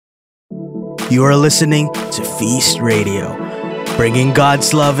You are listening to Feast Radio, bringing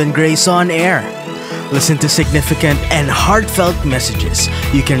God's love and grace on air. Listen to significant and heartfelt messages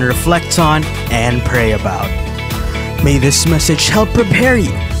you can reflect on and pray about. May this message help prepare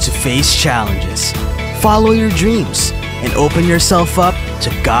you to face challenges, follow your dreams, and open yourself up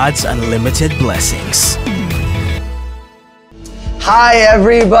to God's unlimited blessings. Hi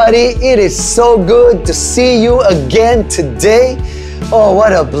everybody, it is so good to see you again today. Oh,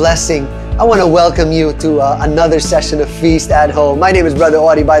 what a blessing. I want to welcome you to another session of Feast at Home. My name is Brother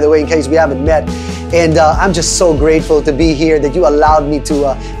Audie, by the way, in case we haven't met. And I'm just so grateful to be here, that you allowed me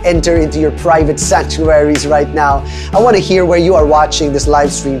to enter into your private sanctuaries right now. I want to hear where you are watching this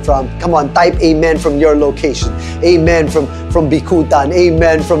live stream from. Come on, type amen from your location. Amen from Bicutan.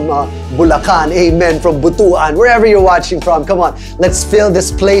 Amen from Bulacan. Amen from Butuan. Wherever you're watching from, come on. Let's fill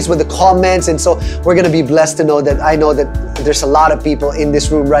this place with the comments. And so we're going to be blessed to know that I know that there's a lot of people in this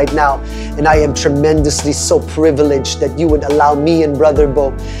room right now. And I am tremendously so privileged that you would allow me and Brother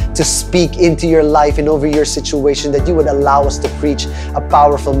Bo to speak into your life and over your situation, that you would allow us to preach a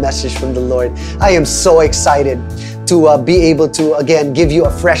powerful message from the Lord. I am so excited to be able to, again, give you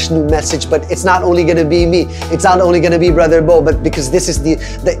a fresh new message. But it's not only going to be me. It's not only going to be Brother Bo, but because this is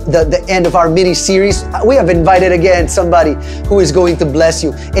the end of our mini-series, we have invited again somebody who is going to bless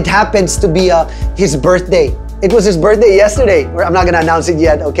you. It happens to be his birthday. It was his birthday yesterday. I'm not going to announce it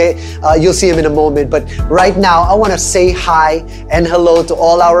yet, okay? You'll see him in a moment. But right now, I want to say hi and hello to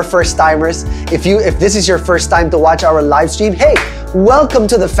all our first-timers. If this is your first time to watch our live stream, hey, welcome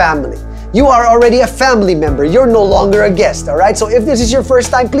to the family. You are already a family member. You're no longer a guest, all right? So if this is your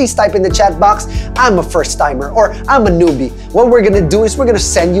first time, please type in the chat box, I'm a first timer, or I'm a newbie. What we're gonna do is we're gonna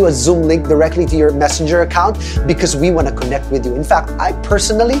send you a Zoom link directly to your Messenger account because we wanna connect with you. In fact, I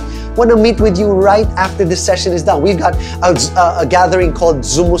personally wanna meet with you right after this session is done. We've got a gathering called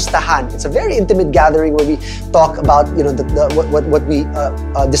Zumustahan. It's a very intimate gathering where we talk about, what we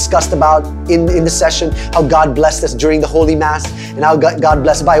discussed about in the session, how God blessed us during the Holy Mass, and how God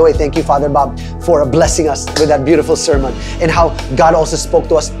blessed. By the way, thank you, Father Bob, for blessing us with that beautiful sermon, and how God also spoke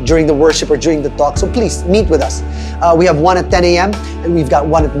to us during the worship or during the talk. So please meet with us. We have one at 10 a.m. and we've got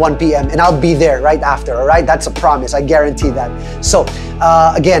one at 1 p.m. and I'll be there right after, all right? That's a promise. I guarantee that. So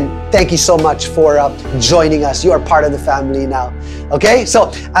again, thank you so much for joining us. You are part of the family now. Okay?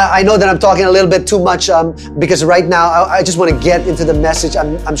 So I know that I'm talking a little bit too much because right now I just want to get into the message.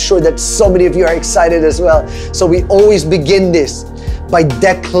 I'm sure that so many of you are excited as well. So we always begin this by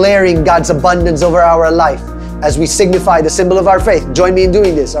declaring God's abundance over our life as we signify the symbol of our faith. Join me in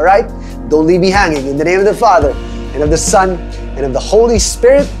doing this, all right? Don't leave me hanging. In the name of the Father, and of the Son, and of the Holy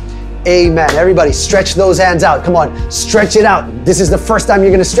Spirit, amen. Everybody, stretch those hands out. Come on, stretch it out. This is the first time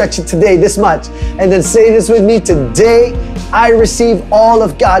you're going to stretch it today, this much. And then say this with me. Today, I receive all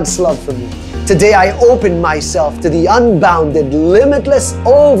of God's love from you. Today, I open myself to the unbounded, limitless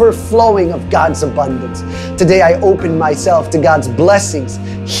overflowing of God's abundance. Today, I open myself to God's blessings,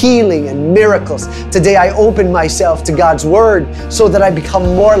 healing, and miracles. Today, I open myself to God's word so that I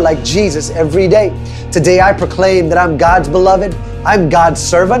become more like Jesus every day. Today, I proclaim that I'm God's beloved, I'm God's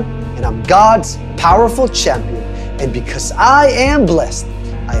servant, and I'm God's powerful champion. And because I am blessed,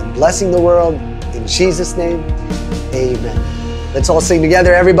 I am blessing the world. In Jesus' name, amen. Let's all sing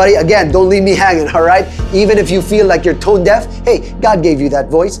together, everybody. Again, don't leave me hanging, all right? Even if you feel like you're tone deaf, hey, God gave you that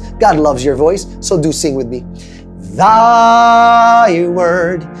voice. God loves your voice, so do sing with me. Thy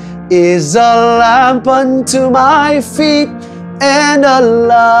word is a lamp unto my feet and a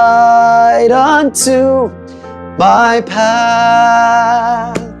light unto my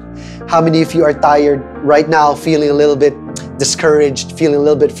path. How many of you are tired right now, feeling a little bit discouraged, feeling a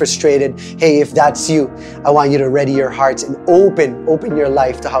little bit frustrated? Hey, if that's you, I want you to ready your hearts and open your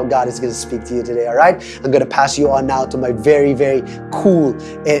life to how God is going to speak to you today, all right? I'm going to pass you on now to my very, very cool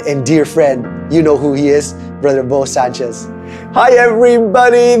and dear friend. You know who he is, Brother Bo Sanchez. Hi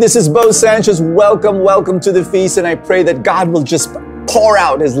everybody, this is Bo Sanchez. Welcome to the feast, and I pray that God will just pour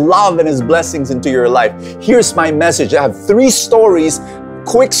out His love and His blessings into your life. Here's my message. I have 3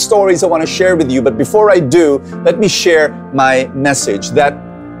 quick stories I want to share with you. But before I do, let me share my message that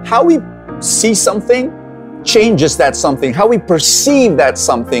how we see something changes that something. How we perceive that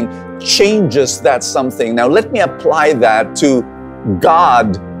something changes that something. Now, let me apply that to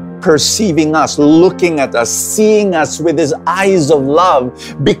God perceiving us, looking at us, seeing us with His eyes of love.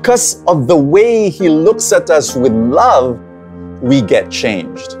 Because of the way He looks at us with love, we get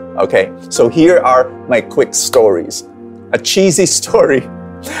changed. Okay, so here are my quick stories. A cheesy story,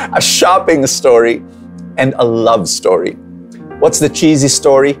 a shopping story, and a love story. What's the cheesy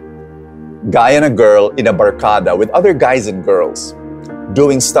story? Guy and a girl in a barkada with other guys and girls.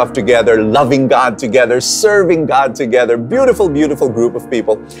 doing stuff together, loving God together, serving God together. Beautiful, beautiful group of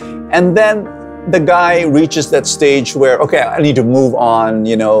people. And then the guy reaches that stage where, okay, I need to move on,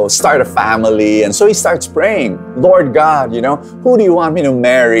 start a family. And so he starts praying, Lord God, who do you want me to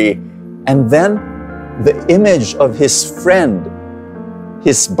marry? And then the image of his friend,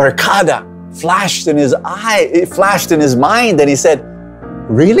 his barkada, flashed in his eye, it flashed in his mind, and he said,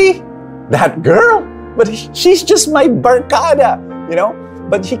 really? That girl? But she's just my barkada,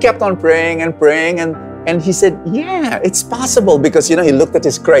 But he kept on praying and praying, and he said, yeah, it's possible, because, he looked at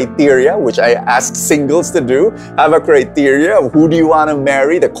his criteria, which I ask singles to do, have a criteria of who do you want to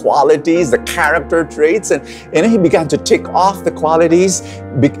marry, the qualities, the character traits, and he began to tick off the qualities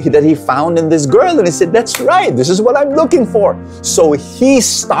that he found in this girl, and he said, that's right, this is what I'm looking for. So he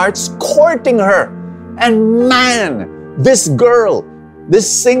starts courting her, and man, this girl, this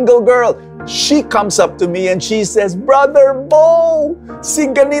single girl, she comes up to me and she says, Brother Bo, si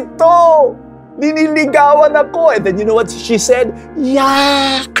ganito, liniligawan ako. And then you know what she said?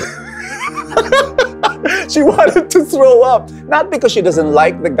 Yak! She wanted to throw up. Not because she doesn't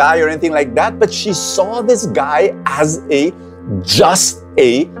like the guy or anything like that, but she saw this guy as just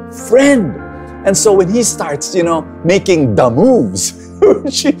a friend. And so when he starts, making the moves,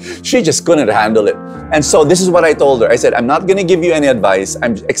 she just couldn't handle it. And so this is what I told her. I said, I'm not going to give you any advice,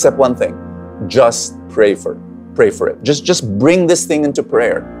 except one thing. Just pray for it. Just bring this thing into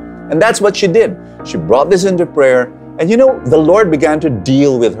prayer. And that's what she did. She brought this into prayer. And the Lord began to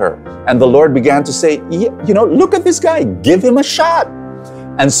deal with her. And the Lord began to say, look at this guy, give him a shot.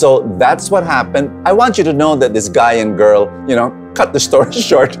 And so that's what happened. I want you to know that this guy and girl, cut the story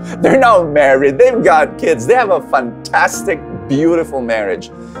short, they're now married, they've got kids, they have a fantastic, beautiful marriage.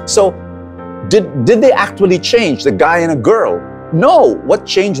 So did they actually change, the guy and a girl? No, what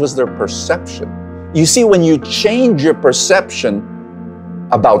changed was their perception. You see, when you change your perception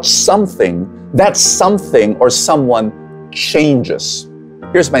about something, that something or someone changes.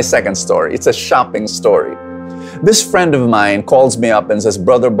 Here's my second story. It's a shopping story. This friend of mine calls me up and says,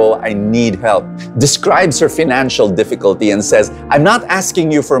 Brother Bo, I need help. Describes her financial difficulty and says, I'm not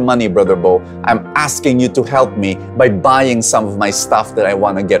asking you for money, Brother Bo. I'm asking you to help me by buying some of my stuff that I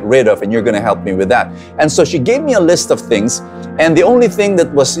want to get rid of, and you're going to help me with that. And so she gave me a list of things, and the only thing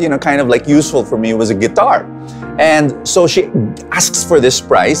that was, kind of like useful for me was a guitar. And so she asks for this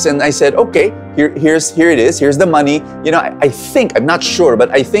price, and I said, okay, here it is, here's the money. I think, I'm not sure,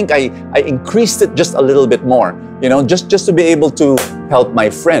 but I think I increased it just a little bit more, just to be able to help my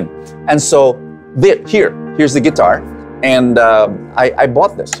friend. And so here's the guitar, and I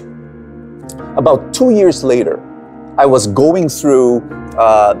bought this. About 2 years later, I was going through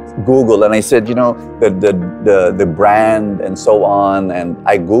Google, and I said, the brand and so on, and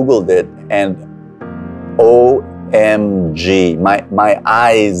I Googled it, and OMG, my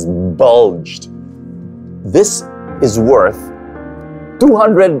eyes bulged. This is worth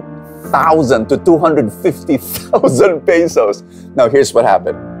 200,000 to 250,000 pesos. Now here's what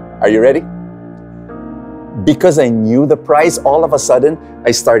happened. Are you ready? Because I knew the price, all of a sudden,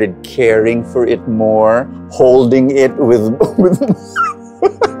 I started caring for it more, holding it with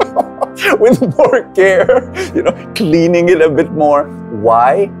more care, cleaning it a bit more.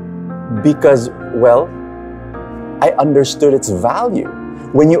 Why? Because, I understood its value.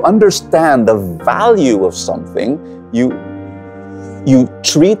 When you understand the value of something, you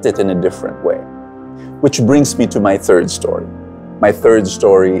treat it in a different way. Which brings me to my third story. My third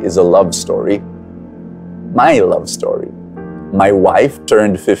story is a love story. My love story. My wife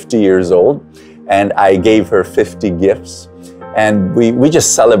turned 50 years old, and I gave her 50 gifts. And we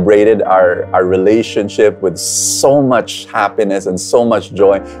just celebrated our relationship with so much happiness and so much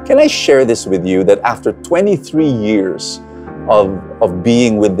joy. Can I share this with you, that after 23 years of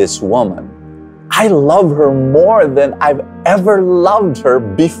being with this woman, I love her more than I've ever loved her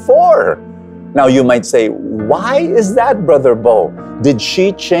before. Now you might say, why is that, Brother Bo? Did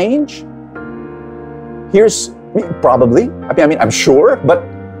she change? Probably. I'm sure, but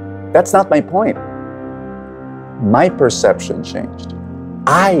that's not my point. My perception changed.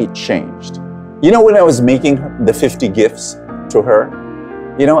 I changed. When I was making the 50 gifts to her,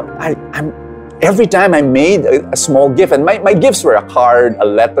 every time I made a small gift, and my gifts were a card, a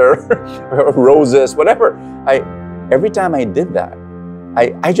letter, roses, whatever. Every time I did that,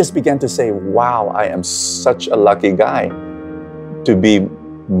 I just began to say, wow, I am such a lucky guy to be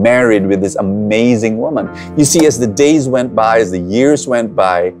married with this amazing woman. You see, as the days went by, as the years went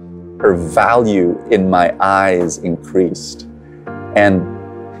by, her value in my eyes increased. And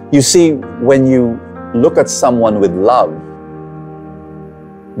you see, when you look at someone with love,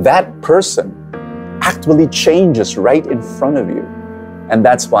 that person actually changes right in front of you. And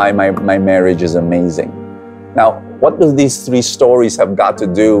that's why my marriage is amazing. Now, what do these three stories have got to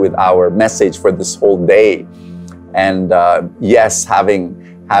do with our message for this whole day? And yes,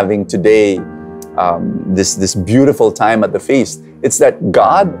 having today this beautiful time at the feast, it's that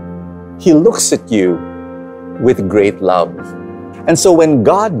God, He looks at you with great love. And so when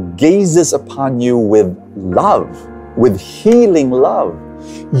God gazes upon you with love, with healing love,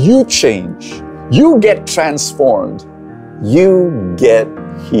 you change, you get transformed, you get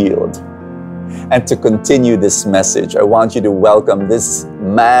healed. And to continue this message, I want you to welcome this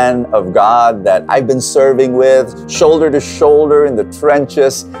man of God that I've been serving with, shoulder to shoulder in the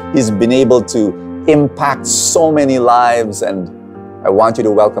trenches. He's been able to impact so many lives, and I want you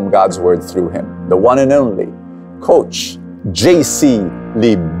to welcome God's word through him, the one and only Coach JC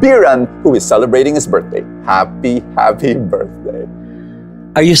Libiran, who is celebrating his birthday. Happy birthday.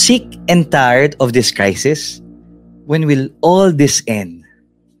 Are you sick and tired of this crisis? When will all this end?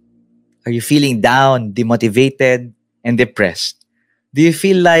 Are you feeling down, demotivated, and depressed? Do you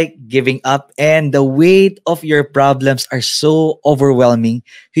feel like giving up and the weight of your problems are so overwhelming,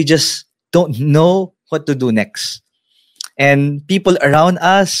 you just don't know what to do next? And people around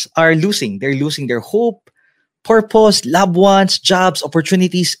us are losing. They're losing their hope, purpose, loved ones, jobs,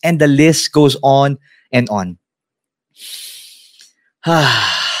 opportunities, and the list goes on and on. And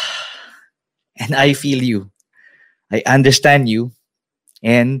I feel you. I understand you.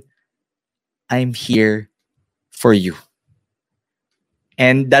 And I'm here for you.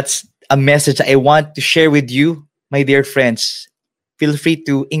 And that's a message I want to share with you, my dear friends. Feel free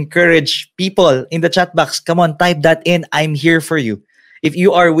to encourage people in the chat box. Come on, type that in. I'm here for you. If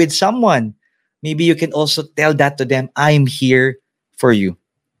you are with someone, maybe you can also tell that to them. I'm here for you.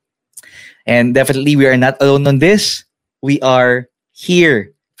 And definitely, we are not alone on this. We are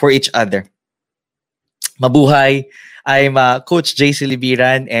here for each other. Mabuhay. I'm Coach JC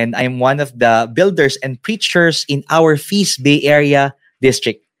Libiran, and I'm one of the builders and preachers in our Feast Bay Area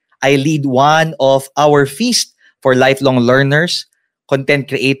district. I lead one of our feast for lifelong learners, content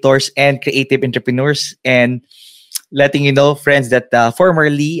creators, and creative entrepreneurs. And letting you know, friends, that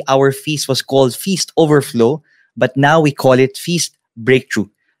formerly our feast was called Feast Overflow, but now we call it Feast Breakthrough,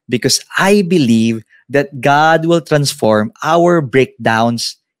 because I believe that God will transform our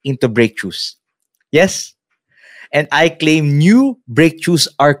breakdowns into breakthroughs. Yes? And I claim new breakthroughs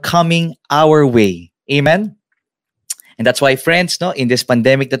are coming our way. Amen? And that's why, friends, no, in this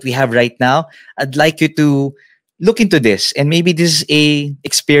pandemic that we have right now, I'd like you to look into this. And maybe this is a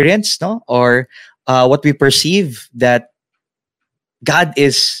experience, no, or what we perceive that God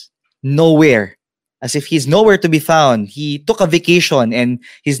is nowhere, as if He's nowhere to be found. He took a vacation and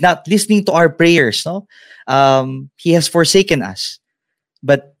He's not listening to our prayers. No, He has forsaken us.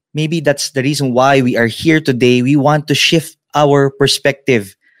 But maybe that's the reason why we are here today. We want to shift our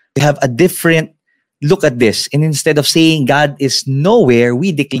perspective. We have a different look at this. And instead of saying God is nowhere,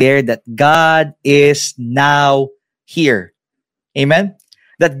 we declare that God is now here. Amen?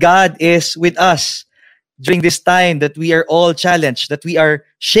 That God is with us during this time that we are all challenged, that we are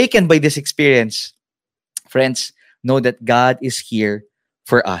shaken by this experience. Friends, know that God is here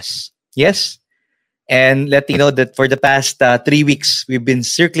for us. Yes? And let you know that for the past 3 weeks, we've been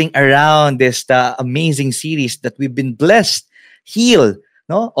circling around this amazing series that we've been blessed, healed,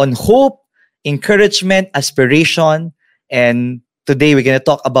 no, on hope, encouragement, aspiration. And today we're going to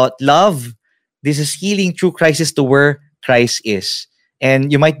talk about love. This is healing through crisis to where Christ is.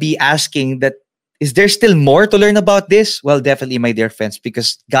 And you might be asking that, is there still more to learn about this? Well, definitely, my dear friends,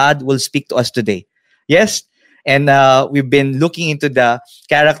 because God will speak to us today. Yes? And we've been looking into the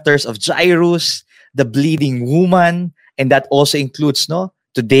characters of Jairus, the bleeding woman, and that also includes, no,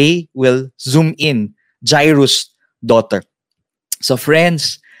 today we'll zoom in Jairus' daughter. So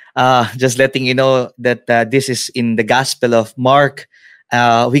friends, just letting you know that this is in the Gospel of Mark.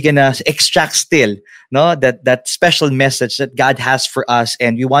 We're gonna extract still, no, that special message that God has for us,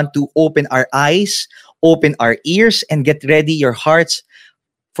 and we want to open our eyes, open our ears, and get ready your hearts.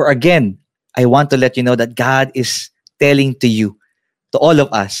 For again, I want to let you know that God is telling to you, to all of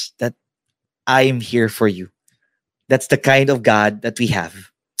us, that I am here for you. That's the kind of God that we have.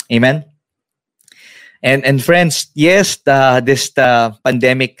 Amen. And friends, yes, this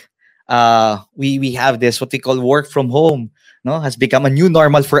pandemic, we have this what we call work from home. No, has become a new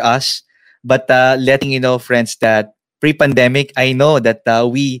normal for us. But letting you know, friends, that pre-pandemic, I know that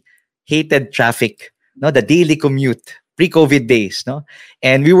we hated traffic. No, the daily commute, pre-COVID days. No,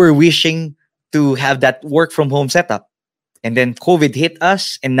 and we were wishing to have that work from home setup. And then COVID hit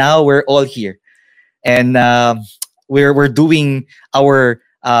us, and now we're all here. And we're doing our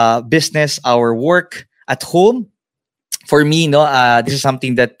business, our work at home. for me, no, this is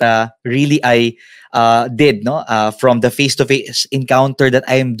something that really I did, no, from the face-to-face encounter that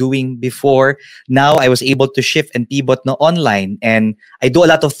I am doing before. Now I was able to shift and pivot, no, online, and I do a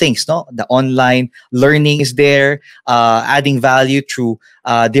lot of things, no. The online learning is there, adding value through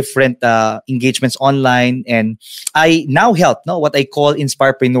different engagements online, and I now help, no, what I call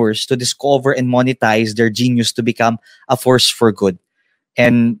inspirepreneurs to discover and monetize their genius to become a force for good.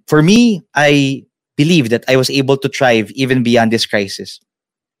 And for me, I believe that I was able to thrive even beyond this crisis.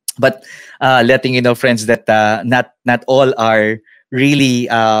 But letting you know, friends, that not all are really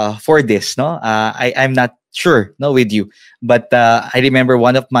for this. No, I'm not sure. No, with you, but I remember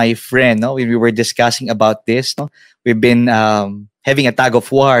one of my friend. No, when we were discussing about this. No, we've been having a tug of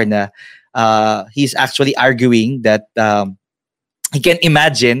war. Na, he's actually arguing that he can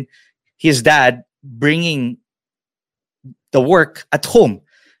imagine his dad bringing the work at home.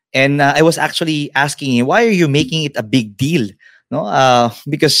 And I was actually asking him, why are you making it a big deal? No,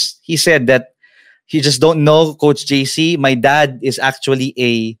 because he said that he just don't know, Coach JC. My dad is actually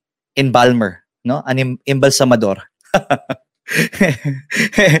a embalmer, no, an embalsamador.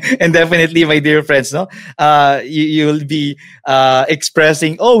 And definitely, my dear friends, no, you'll be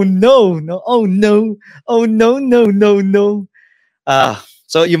expressing, oh no, no, oh no, oh no, no, no, no.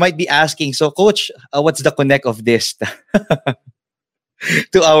 So you might be asking, so Coach, what's the connect of this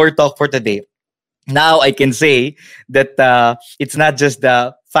to our talk for today? Now I can say that it's not just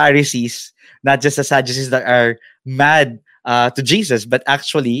the Pharisees, not just the Sadducees that are mad to Jesus, but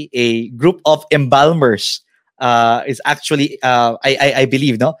actually a group of embalmers is actually, I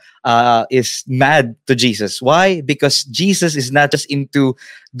believe, no, is mad to Jesus. Why? Because Jesus is not just into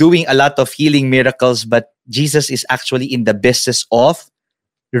doing a lot of healing miracles, but Jesus is actually in the business of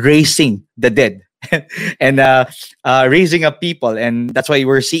raising the dead. And raising up people. And that's why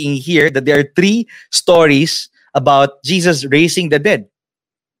we're seeing here that there are 3 stories about Jesus raising the dead.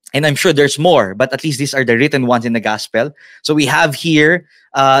 And I'm sure there's more, but at least these are the written ones in the gospel. So we have here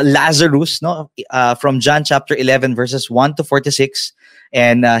Lazarus, no, from John chapter 11, verses 1 to 46.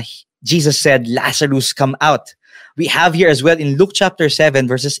 And Jesus said, Lazarus, come out. We have here as well in Luke chapter 7,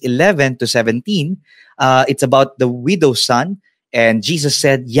 verses 11 to 17. It's about the widow's son. And Jesus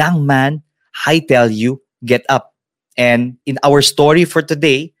said, young man, I tell you, get up. And in our story for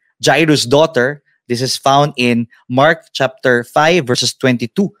today, Jairus' daughter, this is found in Mark chapter 5, verses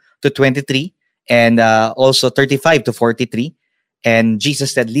 22 to 23, and also 35 to 43. And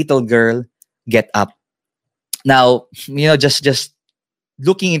Jesus said, little girl, get up. Now, you know, just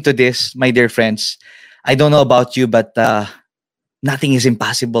looking into this, my dear friends, I don't know about you, but nothing is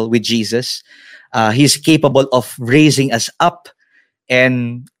impossible with Jesus. He's capable of raising us up.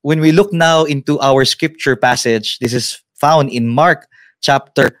 And when we look now into our scripture passage, this is found in Mark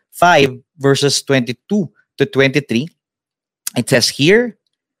chapter 5, verses 22 to 23. It says here,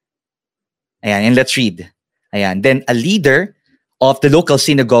 ayan, and let's read. Ayan. Then a leader of the local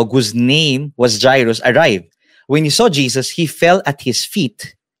synagogue, whose name was Jairus, arrived. When he saw Jesus, he fell at his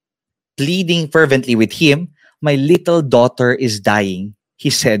feet, pleading fervently with him. My little daughter is dying. He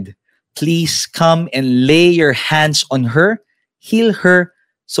said, please come and lay your hands on her, heal her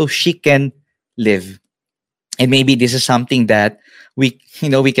so she can live. And maybe this is something that we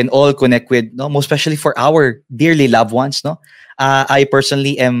can all connect with, no, most especially for our dearly loved ones, no. I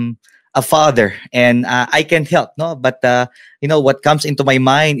personally am a father, and I can't help, no. But what comes into my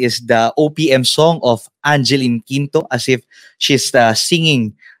mind is the OPM song of Angeline Quinto, as if she's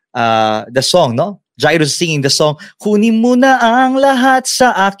singing the song, no. Jairus singing the song, kunin mo na ang lahat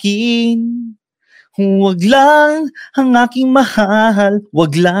sa akin. Wag lang ang aking mahal.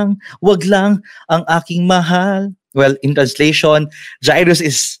 Wag lang ang aking mahal. Well, in translation, Jairus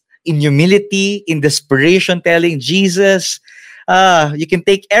is in humility, in desperation, telling Jesus, you can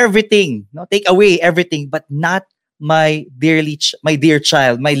take everything, no, take away everything, but not my dear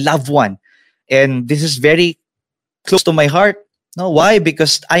child, my loved one. And this is very close to my heart. No, why?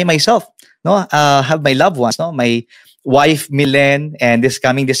 Because I myself, no, have my loved ones, no, my wife Milen, and this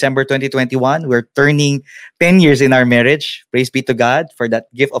coming December 2021, we're turning 10 years in our marriage. Praise be to God for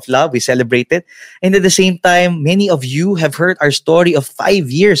that gift of love. We celebrate it. And at the same time, many of you have heard our story of 5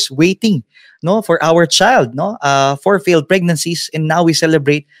 years waiting, no, for our child, no, 4 failed pregnancies, and now we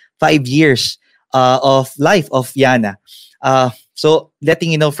celebrate 5 years of life of Yana. So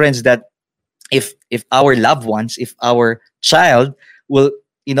letting you know, friends, that if our loved ones, if our child will,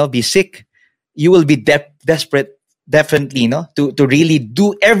 be sick, you will be desperate, definitely, to really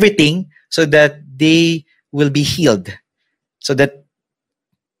do everything so that they will be healed, so that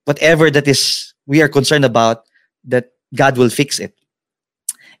whatever that is we are concerned about, that God will fix it.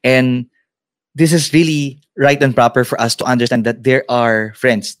 And this is really right and proper for us to understand that there are,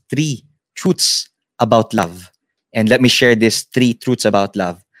 friends, three truths about love. And let me share these three truths about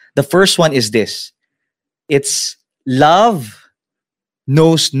love. The first one is this. It's love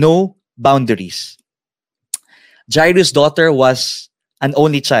knows no boundaries. Jairus' daughter was an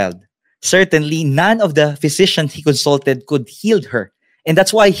only child. Certainly, none of the physicians he consulted could heal her. And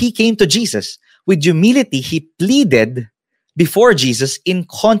that's why he came to Jesus. With humility, he pleaded before Jesus, in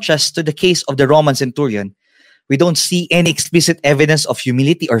contrast to the case of the Roman centurion. We don't see any explicit evidence of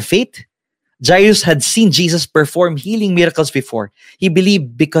humility or faith. Jairus had seen Jesus perform healing miracles before. He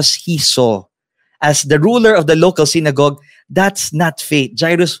believed because he saw. As the ruler of the local synagogue, that's not faith.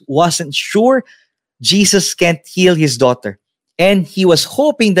 Jairus wasn't sure Jesus can't heal his daughter. And he was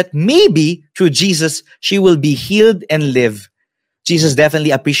hoping that maybe through Jesus, she will be healed and live. Jesus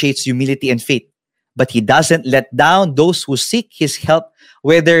definitely appreciates humility and faith, but he doesn't let down those who seek his help,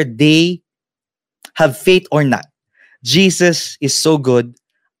 whether they have faith or not. Jesus is so good.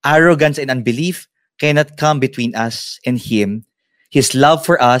 Arrogance and unbelief cannot come between us and him. His love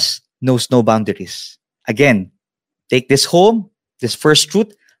for us knows no boundaries. Again, take this home, this first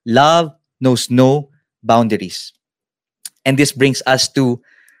truth. Love knows no boundaries. And this brings us to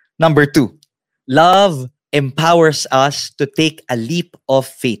number 2. Love empowers us to take a leap of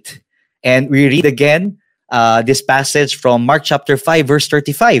faith. And we read again this passage from Mark chapter 5, verse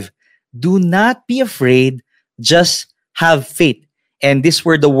 35. Do not be afraid, just have faith. And these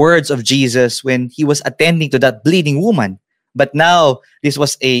were the words of Jesus when he was attending to that bleeding woman. But now, this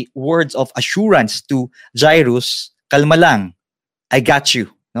was a words of assurance to Jairus, kalma lang, I got you.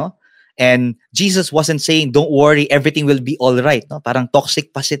 No? And Jesus wasn't saying, don't worry, everything will be all right. No? Parang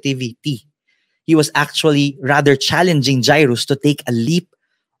toxic positivity. He was actually rather challenging Jairus to take a leap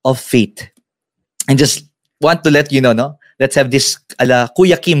of faith. And just want to let you know, no? Let's have this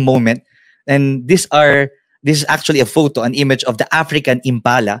Kuya Kim moment. And this is actually a photo, an image of the African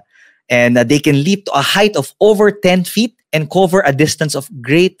impala. And they can leap to a height of over 10 feet and cover a distance of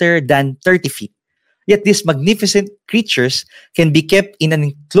greater than 30 feet. Yet these magnificent creatures can be kept in an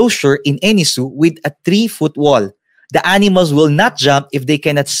enclosure in any zoo with a 3-foot wall. The animals will not jump if they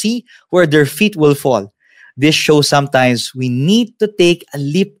cannot see where their feet will fall. This shows sometimes we need to take a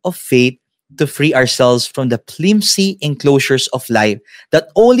leap of faith to free ourselves from the flimsy enclosures of life that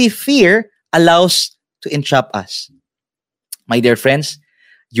only fear allows to entrap us. My dear friends,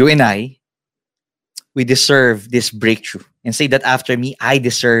 you and I, we deserve this breakthrough. And say that after me, I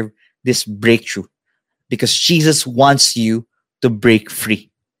deserve this breakthrough. Because Jesus wants you to break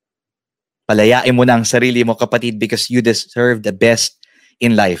free. Palayain mo na ang sarili mo, kapatid, because you deserve the best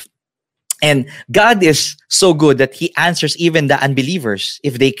in life. And God is so good that He answers even the unbelievers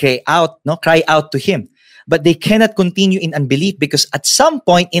if they cry out to Him. But they cannot continue in unbelief because at some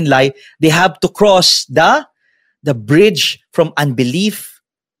point in life, they have to cross the bridge from unbelief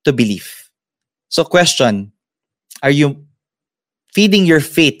to belief. So question, are you feeding your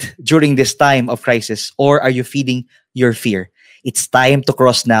faith during this time of crisis, or are you feeding your fear? It's time to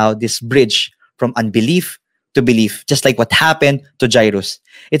cross now this bridge from unbelief to belief, just like what happened to Jairus.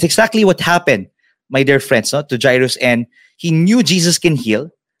 It's exactly what happened, my dear friends, to Jairus. And he knew Jesus can heal,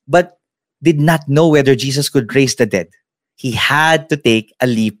 but did not know whether Jesus could raise the dead. He had to take a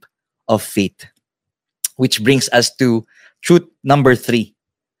leap of faith. Which brings us to truth number 3.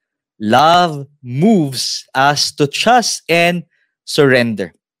 Love moves us to trust and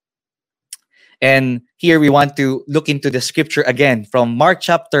surrender. And here we want to look into the scripture again from Mark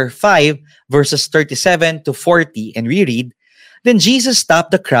chapter 5, verses 37 to 40. And we read, Then Jesus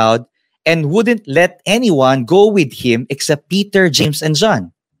stopped the crowd and wouldn't let anyone go with him except Peter, James, and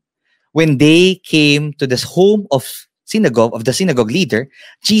John. When they came to the home of the synagogue leader,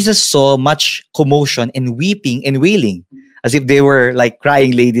 Jesus saw much commotion and weeping and wailing, as if they were like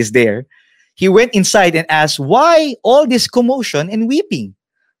crying ladies there. He went inside and asked, Why all this commotion and weeping?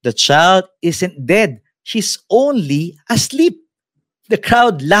 The child isn't dead. She's only asleep. The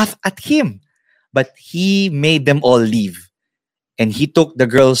crowd laughed at him, but he made them all leave. And he took the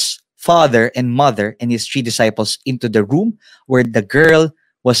girl's father and mother and his 3 disciples into the room where the girl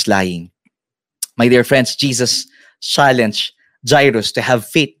was lying. My dear friends, Jesus challenged Jairus to have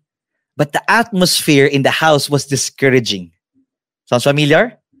faith, but the atmosphere in the house was discouraging. Sounds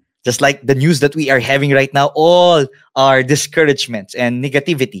familiar? Just like the news that we are having right now, all are discouragements and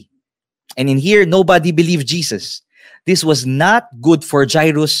negativity. And in here, nobody believed Jesus. This was not good for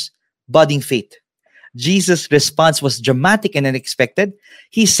Jairus' budding faith. Jesus' response was dramatic and unexpected.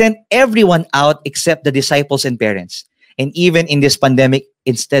 He sent everyone out except the disciples and parents. And even in this pandemic,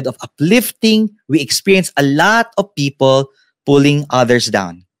 instead of uplifting, we experience a lot of people pulling others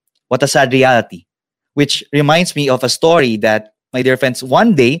down. What a sad reality. which reminds me of a story that, my dear friends,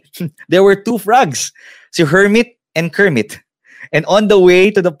 one day, there were two frogs, so Hermit and Kermit. And on the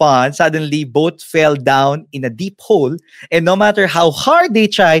way to the pond, suddenly both fell down in a deep hole. And no matter how hard they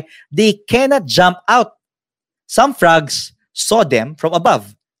try, they cannot jump out. Some frogs saw them from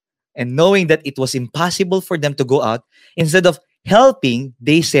above. And knowing that it was impossible for them to go out, instead of helping,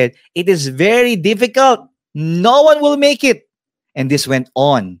 they said, "It is very difficult. No one will make it." And this went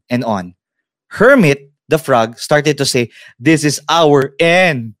on and on. Hermit, the frog, started to say, "This is our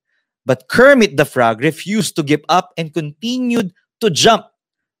end." But Kermit the frog refused to give up and continued to jump,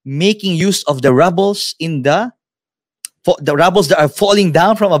 making use of the rubbles the rubbles that are falling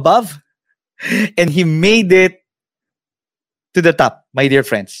down from above. And he made it to the top, my dear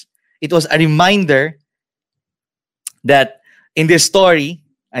friends. It was a reminder that in this story,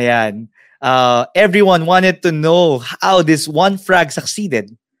 everyone wanted to know how this one frog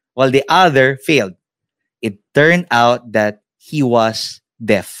succeeded while the other failed. It turned out that he was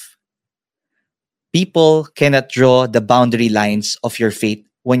deaf. People cannot draw the boundary lines of your faith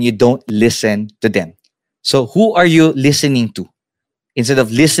when you don't listen to them. So who are you listening to? Instead of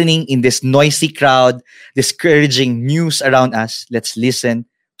listening in this noisy crowd, discouraging news around us, let's listen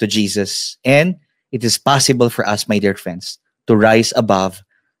to Jesus. And it is possible for us, my dear friends, to rise above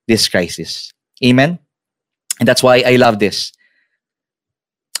this crisis. Amen? And that's why I love this.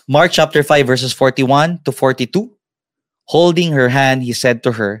 Mark chapter 5, verses 41 to 42. Holding her hand, he said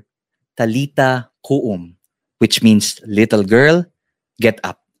to her, "Talita kuum," which means, "Little girl, get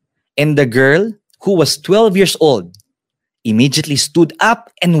up." And the girl, who was 12 years old, immediately stood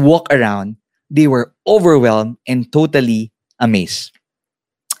up and walked around. They were overwhelmed and totally amazed.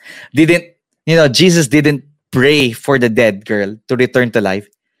 Jesus didn't pray for the dead girl to return to life.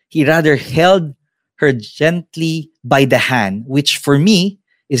 He rather held her gently by the hand, which for me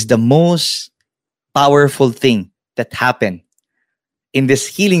is the most powerful thing that happened in this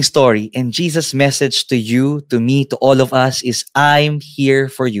healing story. And Jesus' message to you, to me, to all of us is, "I'm here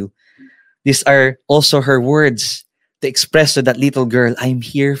for you." These are also her words to express to that little girl, "I'm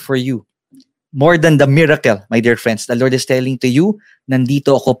here for you." More than the miracle, my dear friends, the Lord is telling to you,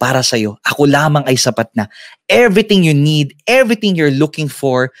 "Nandito ako para sa'yo. Ako lamang ay sapat na. Everything you need, everything you're looking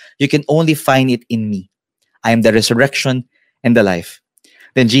for, you can only find it in me. I am the resurrection and the life."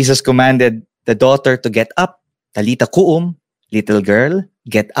 Then Jesus commanded the daughter to get up. "Talita kuum," little girl,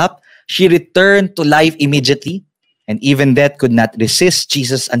 get up. She returned to life immediately. And even death could not resist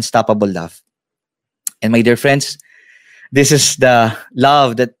Jesus' unstoppable love. And my dear friends, this is the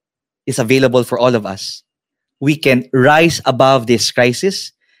love that is available for all of us. We can rise above this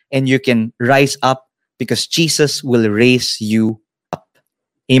crisis, and you can rise up because Jesus will raise you up.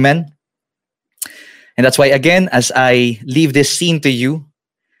 Amen? And that's why, again, as I leave this scene to you,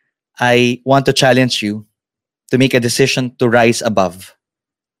 I want to challenge you to make a decision to rise above.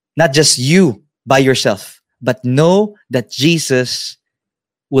 Not just you by yourself, but know that Jesus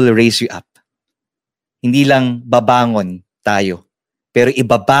will raise you up. Hindi lang babangon tayo, pero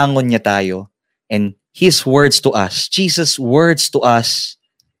ibabangon niya tayo. And His words to us, Jesus' words to us,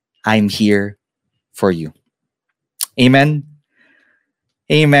 "I'm here for you." Amen.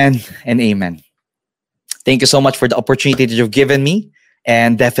 Amen and amen. Thank you so much for the opportunity that you've given me.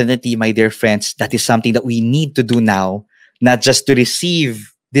 And definitely, my dear friends, that is something that we need to do now, not just to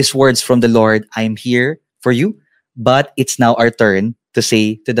receive these words from the Lord, "I'm here for you," but it's now our turn to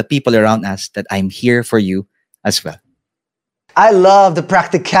say to the people around us that I'm here for you as well. I love the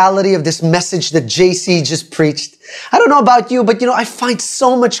practicality of this message that JC just preached. I don't know about you, but I find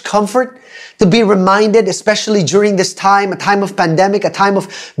so much comfort to be reminded, especially during this time, a time of pandemic, a time of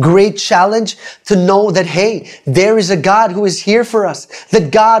great challenge, to know that, hey, there is a God who is here for us,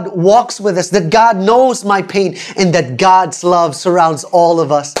 that God walks with us, that God knows my pain, and that God's love surrounds all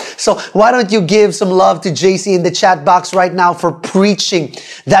of us. So why don't you give some love to JC in the chat box right now for preaching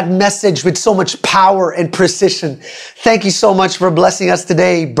that message with so much power and precision. Thank you so much for blessing us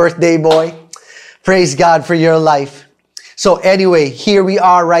today, birthday boy. Praise God for your life. So anyway, here we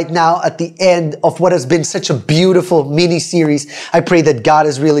are right now at the end of what has been such a beautiful mini-series. I pray that God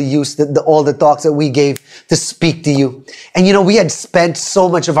has really used all the talks that we gave to speak to you. And we had spent so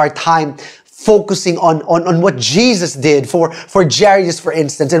much of our time focusing on what Jesus did for Jairus, for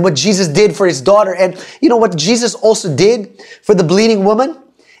instance, and what Jesus did for his daughter. And what Jesus also did for the bleeding woman?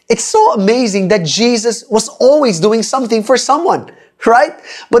 It's so amazing that Jesus was always doing something for someone, right?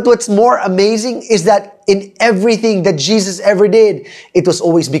 But what's more amazing is that in everything that Jesus ever did, it was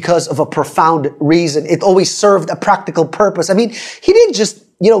always because of a profound reason. It always served a practical purpose. I mean, he didn't just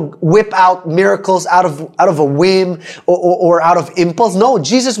whip out miracles out of a whim or out of impulse. No,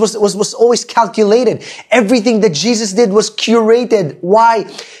 Jesus was always calculated. Everything that Jesus did was curated. Why?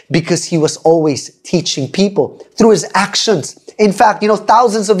 Because he was always teaching people through his actions. In fact,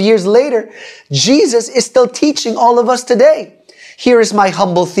 thousands of years later, Jesus is still teaching all of us today. Here is my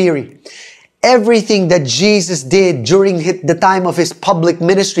humble theory. Everything that Jesus did during the time of his public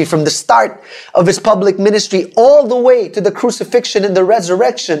ministry, from the start of his public ministry all the way to the crucifixion and the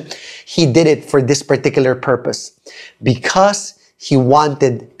resurrection, he did it for this particular purpose. Because he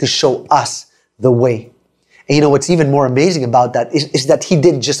wanted to show us the way. And what's even more amazing about that is that he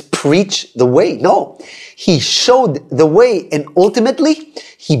didn't just preach the way. No, he showed the way, and ultimately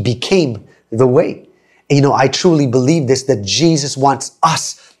he became the way. And I truly believe this, that Jesus wants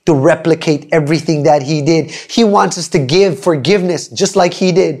us to replicate everything that he did. He wants us to give forgiveness just like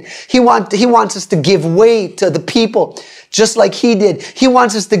he did. He wants us to give way to the people just like he did. He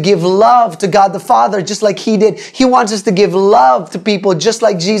wants us to give love to God the Father just like he did. He wants us to give love to people just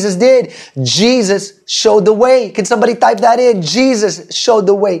like Jesus did. Jesus showed the way. Can somebody type that in? Jesus showed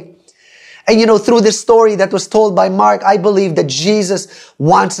the way. And through this story that was told by Mark, I believe that Jesus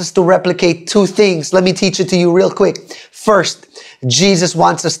wants us to replicate two things. Let me teach it to you real quick. First, Jesus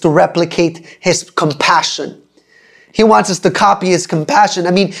wants us to replicate his compassion. He wants us to copy his compassion.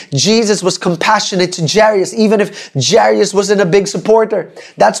 Jesus was compassionate to Jairus, even if Jairus wasn't a big supporter.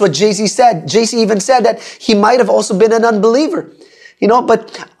 That's what JC said. JC even said that he might have also been an unbeliever. And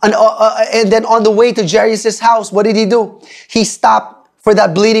then on the way to Jairus' house, what did he do? He stopped for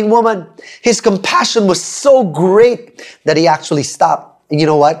that bleeding woman. His compassion was so great that he actually stopped. And you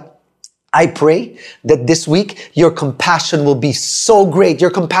know what? I pray that this week, your compassion will be so great.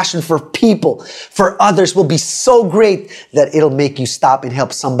 Your compassion for people, for others will be so great that it'll make you stop and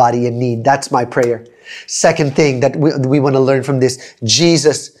help somebody in need. That's my prayer. Second thing that we want to learn from this,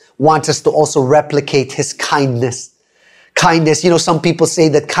 Jesus wants us to also replicate his kindness. Kindness, some people say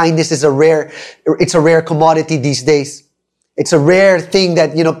that kindness is a rare commodity these days. It's a rare thing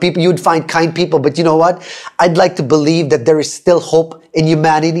that, you'd find kind people. But you know what? I'd like to believe that there is still hope in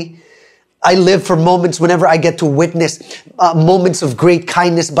humanity. I live for moments whenever I get to witness moments of great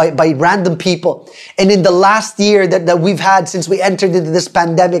kindness by random people. And in the last year that we've had since we entered into this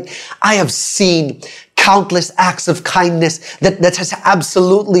pandemic, I have seen countless acts of kindness that has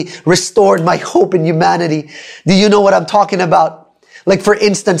absolutely restored my hope in humanity. Do you know what I'm talking about? Like, for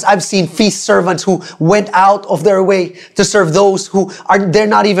instance, I've seen feast servants who went out of their way to serve those who they're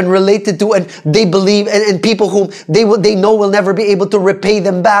not even related to, and they believe, and people whom they know will never be able to repay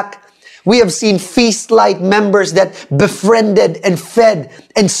them back. We have seen Feast Light members that befriended and fed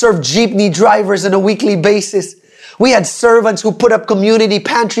and served jeepney drivers on a weekly basis. We had servants who put up community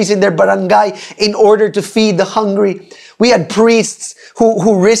pantries in their barangay in order to feed the hungry. We had priests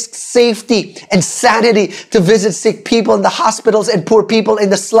who risked safety and sanity to visit sick people in the hospitals and poor people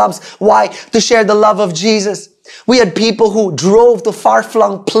in the slums. Why? To share the love of Jesus. We had people who drove to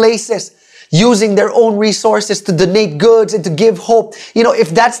far-flung places using their own resources to donate goods and to give hope.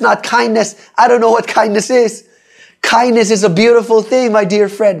 If that's not kindness, I don't know what kindness is. Kindness is a beautiful thing, my dear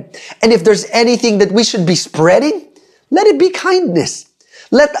friend. And if there's anything that we should be spreading, let it be kindness.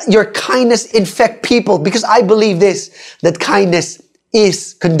 Let your kindness infect people, because I believe this, that kindness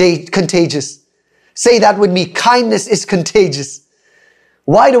is contagious. Say that with me. Kindness is contagious.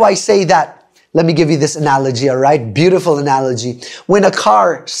 Why do I say that? Let me give you this analogy, all right? Beautiful analogy. When a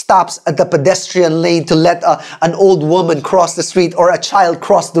car stops at the pedestrian lane to let an old woman cross the street or a child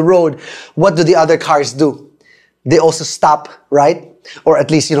cross the road, what do the other cars do? They also stop, right? Or at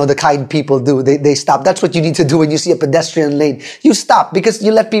least, the kind people do. They stop. That's what you need to do when you see a pedestrian lane. You stop because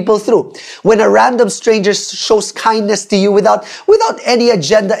you let people through. When a random stranger shows kindness to you without any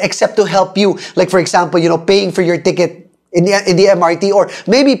agenda except to help you, like for example, paying for your ticket in the MRT, or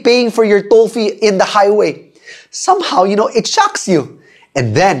maybe paying for your toll fee in the highway, somehow, it shocks you.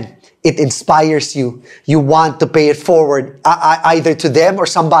 And then it inspires you. You want to pay it forward, either to them or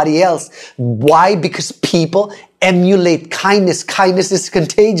somebody else. Why? Because people emulate kindness. Kindness is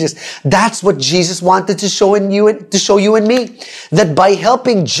contagious. That's what Jesus wanted to show you and me. That by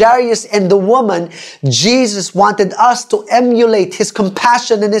helping Jairus and the woman, Jesus wanted us to emulate his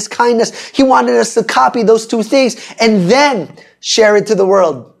compassion and his kindness. He wanted us to copy those two things and then share it to the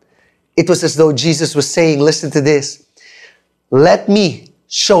world. It was as though Jesus was saying, listen to this. Let me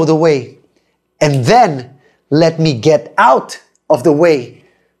show the way, and then let me get out of the way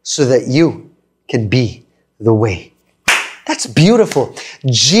so that you can be the way. That's beautiful.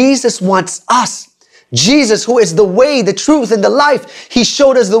 Jesus wants us Jesus, who is the way, the truth, and the life, He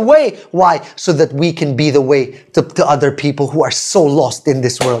showed us the way. Why? So that we can be the way to other people who are so lost in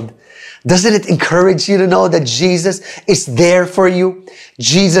this world. Doesn't it encourage you to know that Jesus is there for you?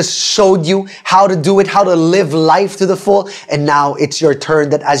 Jesus showed you how to do it, how to live life to the full. And now it's your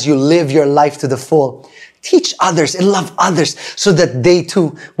turn that as you live your life to the full, teach others and love others so that they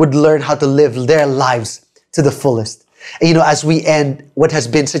too would learn how to live their lives to the fullest. And as we end what has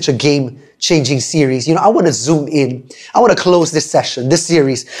been such a game-changing series, I want to zoom in. I want to close this session, this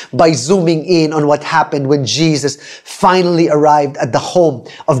series, by zooming in on what happened when Jesus finally arrived at the home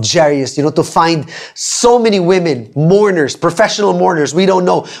of Jairus, to find so many women, mourners, professional mourners, we don't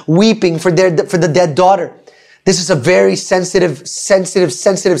know, weeping for the dead daughter. This is a very sensitive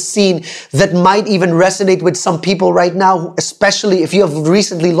scene that might even resonate with some people right now, especially if you have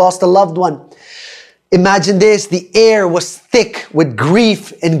recently lost a loved one. Imagine this, the air was thick with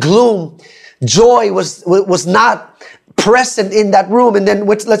grief and gloom. Joy was not present in that room. And then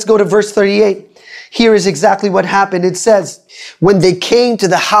let's go to verse 38. Here is exactly what happened. It says, when they came to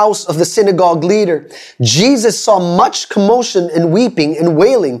the house of the synagogue leader, Jesus saw much commotion and weeping and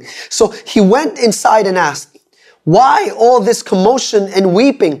wailing. So He went inside and asked, why all this commotion and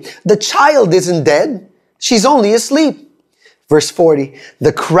weeping? The child isn't dead. She's only asleep. Verse 40,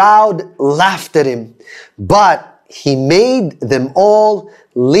 the crowd laughed at Him, but He made them all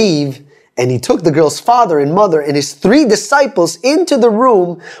leave, and He took the girl's father and mother and His 3 disciples into the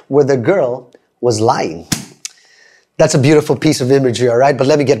room where the girl was lying. That's a beautiful piece of imagery, all right? But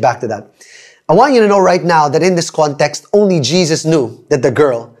let me get back to that. I want you to know right now that in this context, only Jesus knew that the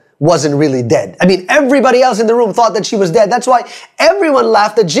girl wasn't really dead. I mean, everybody else in the room thought that she was dead. That's why everyone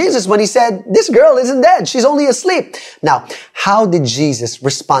laughed at Jesus when He said, this girl isn't dead. She's only asleep. Now, how did Jesus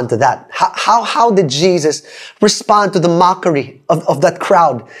respond to that? How did Jesus respond to the mockery of that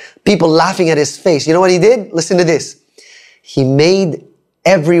crowd? People laughing at His face. You know what He did? Listen to this. He made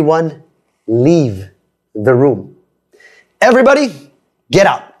everyone leave the room. Everybody, get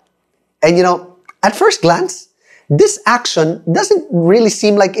out. And at first glance, this action doesn't really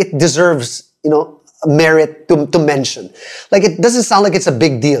seem like it deserves, merit to mention. Like it doesn't sound like it's a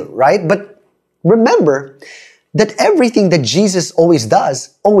big deal, right? But remember that everything that Jesus always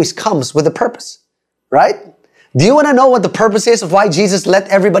does always comes with a purpose, right? Do you want to know what the purpose is of why Jesus let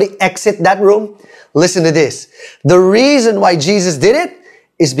everybody exit that room? Listen to this. The reason why Jesus did it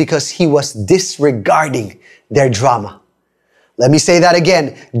is because He was disregarding their drama. Let me say that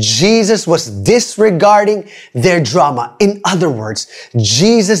again. Jesus was disregarding their drama. In other words,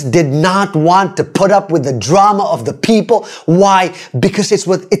 Jesus did not want to put up with the drama of the people. Why? Because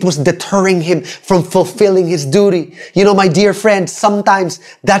it was deterring Him from fulfilling His duty. My dear friends, sometimes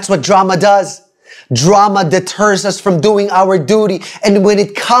that's what drama does. Drama deters us from doing our duty. And when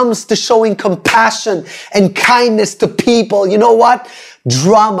it comes to showing compassion and kindness to people, you know what?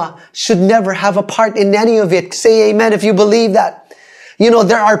 Drama should never have a part in any of it. Say amen if you believe that.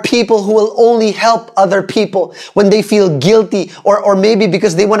 There are people who will only help other people when they feel guilty or maybe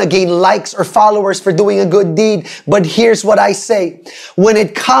because they want to gain likes or followers for doing a good deed. But here's what I say. When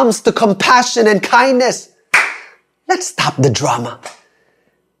it comes to compassion and kindness, let's stop the drama.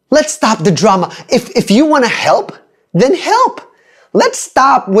 Let's stop the drama. If you want to help, then help. Let's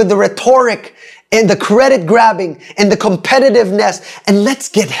stop with the rhetoric and the credit grabbing and the competitiveness, and let's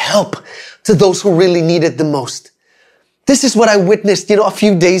get help to those who really need it the most. This is what I witnessed, a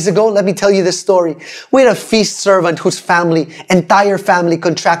few days ago. Let me tell you this story. We had a feast servant whose entire family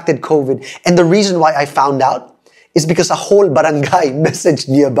contracted COVID. And the reason why I found out is because a whole barangay messaged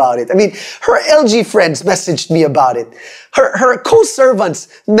me about it. I mean, her LG friends messaged me about it. Her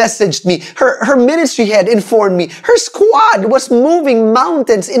co-servants messaged me. Her ministry head informed me. Her squad was moving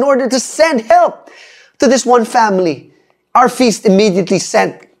mountains in order to send help to this one family. Our feast immediately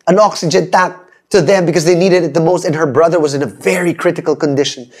sent an oxygen tank to them because they needed it the most, and her brother was in a very critical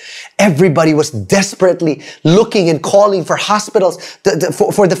condition. Everybody was desperately looking and calling for hospitals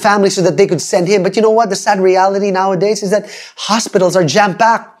for the family so that they could send him. But you know what? The sad reality nowadays is that hospitals are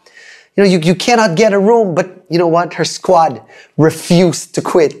jam-packed. You cannot get a room, but you know what? Her squad refused to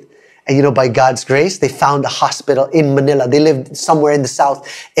quit. And by God's grace, they found a hospital in Manila. They lived somewhere in the south.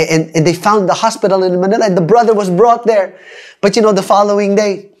 And they found the hospital in Manila, and the brother was brought there. But the following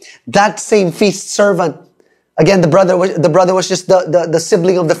day, that same feast servant, again, the brother was just the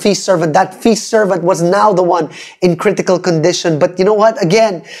sibling of the feast servant. That feast servant was now the one in critical condition. But you know what?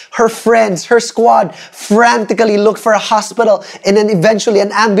 Again, her friends, her squad frantically looked for a hospital, and then eventually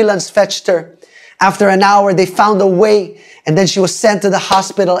an ambulance fetched her. After an hour, they found a way, and then she was sent to the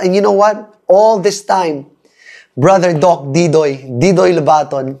hospital. And you know what? All this time, Brother Doc Didoy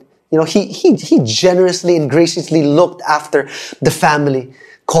Lobaton, he generously and graciously looked after the family,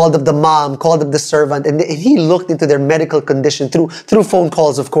 called up the mom, called up the servant, and he looked into their medical condition through phone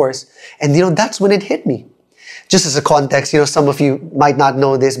calls, of course. And, that's when it hit me. Just as a context, some of you might not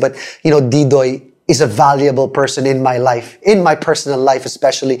know this, but, Didoy is a valuable person in my life, in my personal life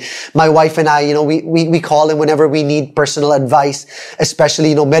especially. My wife and I, we call him whenever we need personal advice,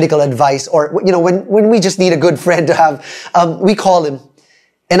 especially, medical advice, or, when we just need a good friend to have, we call him.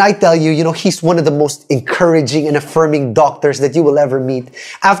 And I tell you, he's one of the most encouraging and affirming doctors that you will ever meet.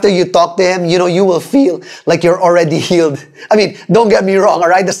 After you talk to him, you will feel like you're already healed. I mean, don't get me wrong, all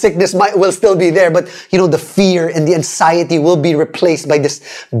right? The sickness will still be there, but the fear and the anxiety will be replaced by this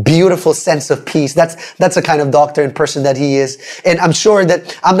beautiful sense of peace. That's the kind of doctor and person that he is. And I'm sure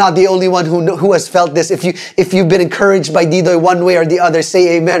that I'm not the only one who has felt this. If you've been encouraged by Didoy one way or the other,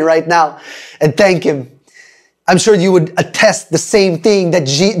 say amen right now and thank him. I'm sure you would attest the same thing, that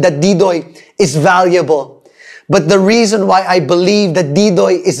Didoy is valuable. But the reason why I believe that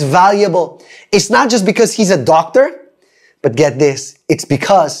Didoy is valuable is not just because he's a doctor, but get this, it's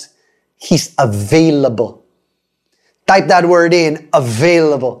because he's available. Type that word in,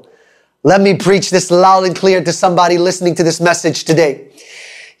 available. Let me preach this loud and clear to somebody listening to this message today.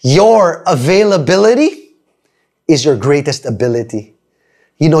 Your availability is your greatest ability.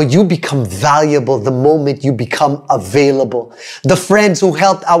 You become valuable the moment you become available. The friends who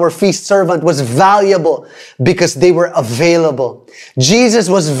helped our feast servant was valuable because they were available. Jesus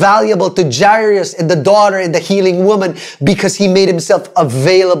was valuable to Jairus and the daughter and the healing woman because he made himself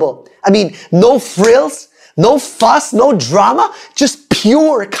available. I mean, no frills, no fuss, no drama, just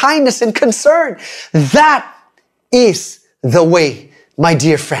pure kindness and concern. That is the way. My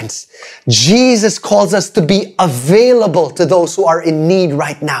dear friends, Jesus calls us to be available to those who are in need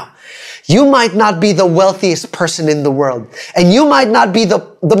right now. You might not be the wealthiest person in the world, and you might not be the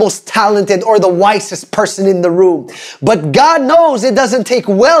most talented or the wisest person in the room, but God knows it doesn't take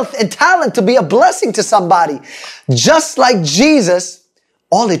wealth and talent to be a blessing to somebody. Just like Jesus,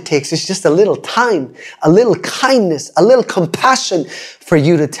 all it takes is just a little time, a little kindness, a little compassion for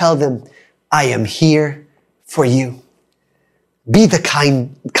you to tell them, I am here for you. Be the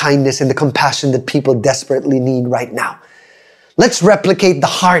kindness and the compassion that people desperately need right now. Let's replicate the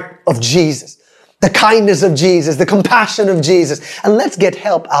heart of Jesus, the kindness of Jesus, the compassion of Jesus, and let's get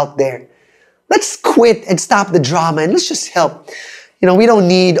help out there. Let's quit and stop the drama and let's just help. We don't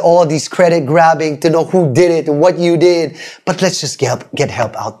need all these credit grabbing to know who did it and what you did, but let's just get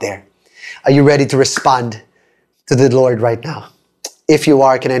help out there. Are you ready to respond to the Lord right now? If you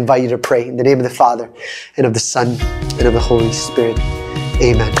are, can I invite you to pray in the name of the Father and of the Son and of the Holy Spirit.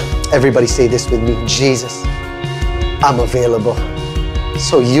 Amen. Everybody say this with me. Jesus, I'm available.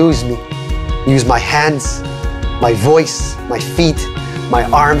 So use me. Use my hands, my voice, my feet, my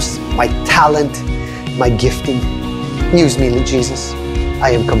arms, my talent, my gifting. Use me, Jesus. I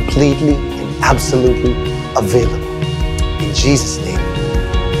am completely and absolutely available. In Jesus' name,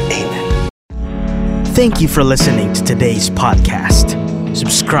 amen. Thank you for listening to today's podcast.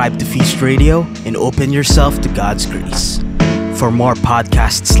 Subscribe to Feast Radio and open yourself to God's grace. For more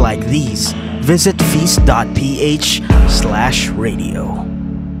podcasts like these, visit feast.ph/radio.